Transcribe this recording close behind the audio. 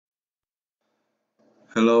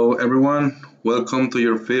Hello everyone, welcome to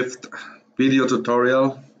your fifth video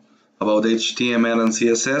tutorial about HTML and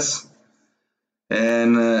CSS.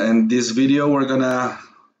 And in this video we're gonna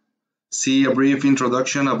see a brief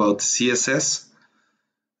introduction about CSS.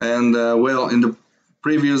 And well, in the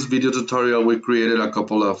previous video tutorial we created a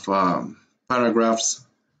couple of paragraphs.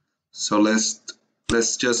 So let's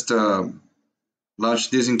just launch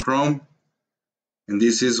this in Chrome, and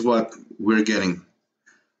this is what we're getting.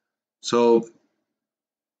 So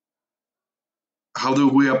how do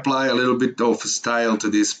we apply a little bit of style to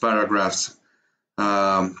these paragraphs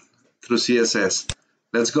through CSS?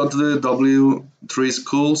 Let's go to the W3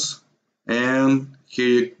 schools, and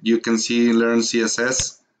here you can see Learn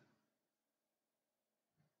CSS.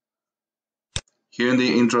 Here in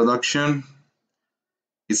the introduction,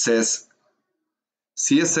 it says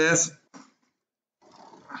CSS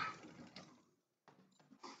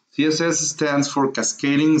stands for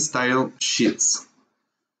Cascading Style Sheets.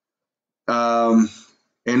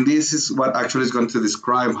 And this is what actually is going to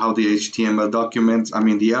describe how the HTML documents,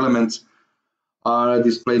 the elements, are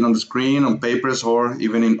displayed on the screen, on papers, or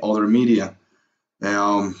even in other media.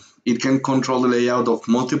 It can control the layout of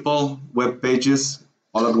multiple web pages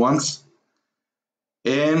all at once.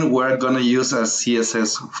 And we're going to use a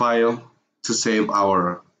CSS file to save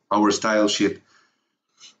our style sheet.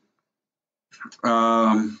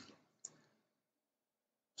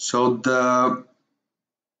 So the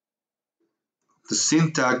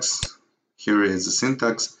syntax, here is the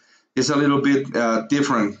syntax, is a little bit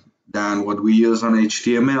different than what we use on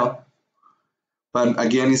HTML, but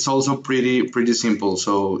again it's also pretty simple.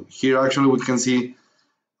 So here actually we can see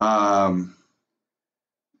how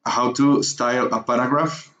to style a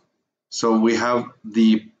paragraph. So we have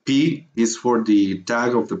the P is for the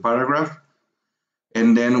tag of the paragraph,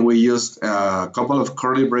 and then we used a couple of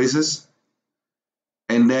curly braces,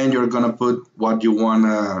 and then you're gonna put what you want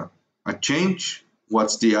to change,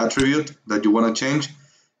 what's the attribute that you want to change,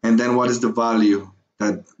 and then what is the value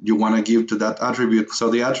that you want to give to that attribute. So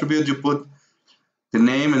the attribute, you put the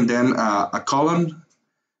name and then a colon,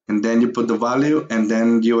 and then you put the value, and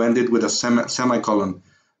then you end it with a semicolon.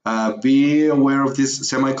 Be aware of these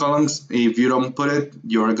semicolons. If you don't put it,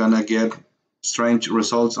 you're gonna get strange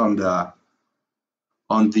results on the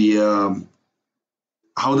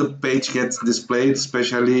how the page gets displayed.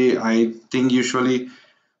 Especially, I think usually,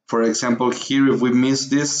 for example, here if we miss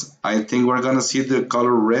this, I think we're gonna see the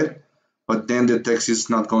color red, but then the text is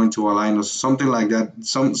not going to align or something like that.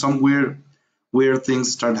 Some weird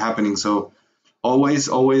things start happening. So always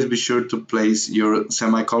be sure to place your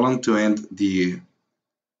semicolon to end the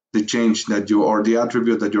change that you, or the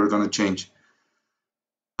attribute that you're gonna change.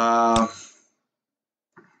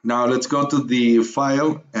 Now let's go to the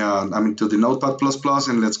file, to the Notepad++,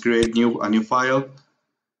 and let's create a new file,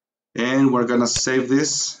 and we're gonna save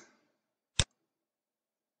this.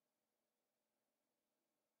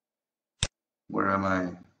 Where am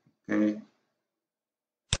I? Okay.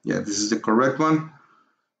 Yeah, this is the correct one.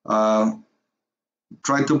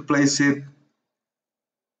 Try to place it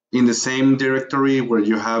in the same directory where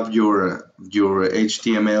you have your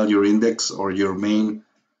HTML, your index, or your main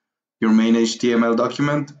HTML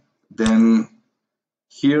document. Then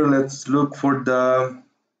here let's look for the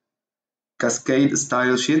Cascade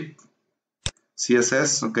Style Sheet,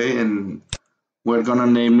 CSS, okay, and we're gonna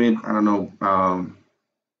name it, I don't know,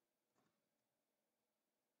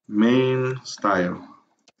 main style.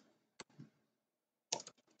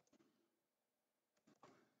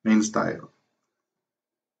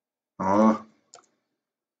 Oh,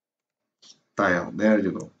 style, there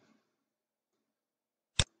you go.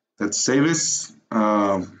 Let's save this.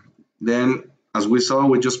 Then, as we saw,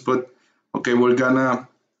 we just put, okay, we're gonna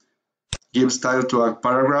give style to a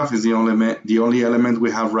paragraph, is the only element we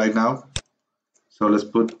have right now. So let's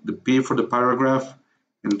put the P for the paragraph,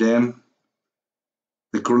 and then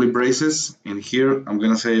the curly braces. And here I'm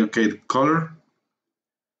gonna say, okay, the color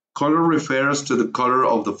refers to the color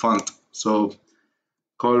of the font. So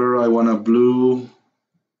color, I want a blue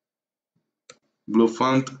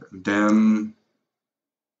font. Then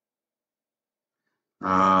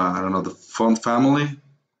I don't know, the font family,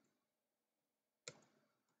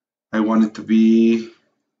 I want it to be,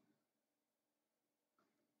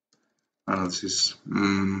 I don't know, this is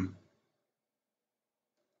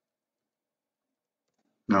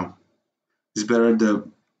no, it's better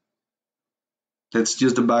let's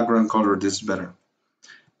use the background color. This is better.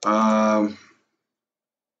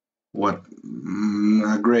 What?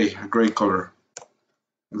 A gray color,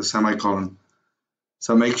 the semicolon.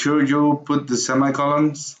 So make sure you put the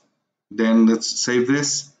semicolons. Then let's save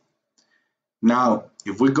this. Now,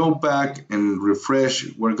 if we go back and refresh,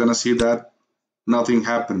 we're gonna see that nothing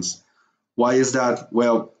happens. Why is that?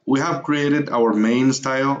 Well, we have created our main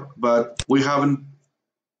style, but we haven't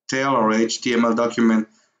tell our HTML document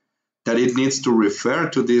that it needs to refer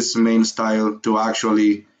to this main style to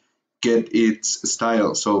actually get its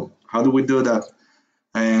style. So how do we do that?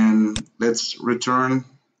 And let's return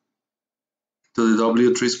to the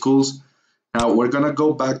W3 schools. Now we're gonna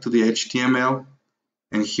go back to the HTML,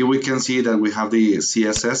 and here we can see that we have the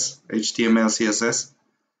CSS, HTML CSS,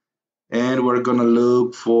 and we're gonna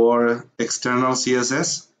look for external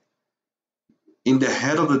CSS. In the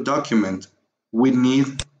head of the document, we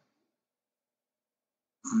need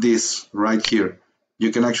this right here.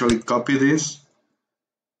 You can actually copy this,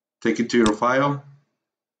 take it to your file,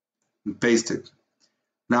 and paste it.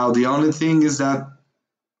 Now the only thing is that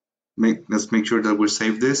let's make sure that we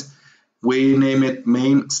save this. We name it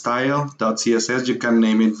main style.css. You can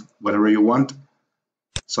name it whatever you want.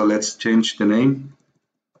 So let's change the name.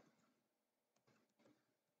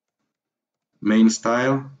 Main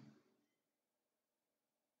style.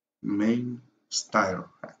 Main style.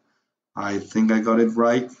 I think I got it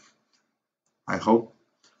right. I hope.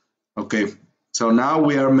 Okay. So now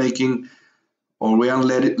we are making, or we are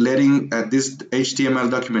letting this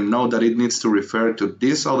HTML document know that it needs to refer to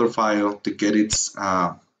this other file to get its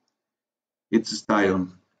style.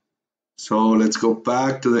 So let's go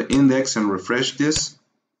back to the index and refresh this,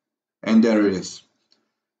 and there it is.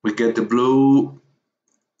 We get the blue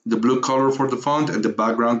color for the font, and the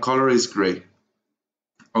background color is gray.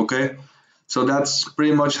 Okay, so that's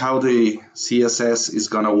pretty much how the CSS is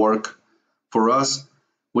gonna work for us.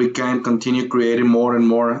 We can continue creating more and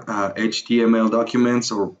more HTML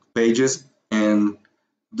documents or pages and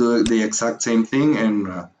do the exact same thing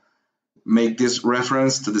and make this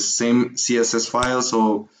reference to the same CSS file.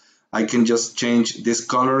 So I can just change this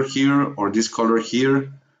color here or this color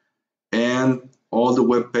here, and all the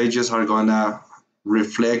web pages are gonna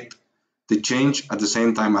reflect the change at the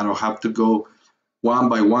same time. I don't have to go one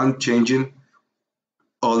by one changing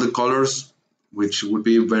all the colors, which would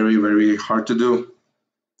be very, very hard to do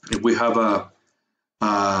if we have a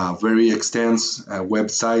very extensive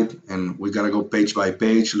website and we gotta go page by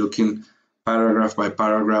page looking paragraph by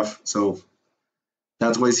paragraph. So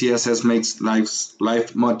that's why CSS makes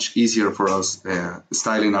life much easier for us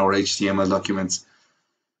styling our HTML documents.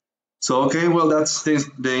 So okay, well, that's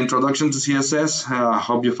the introduction to CSS. I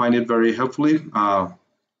hope you find it very helpful.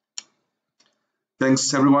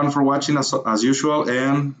 Thanks everyone for watching as usual,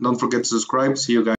 and don't forget to subscribe. See you guys.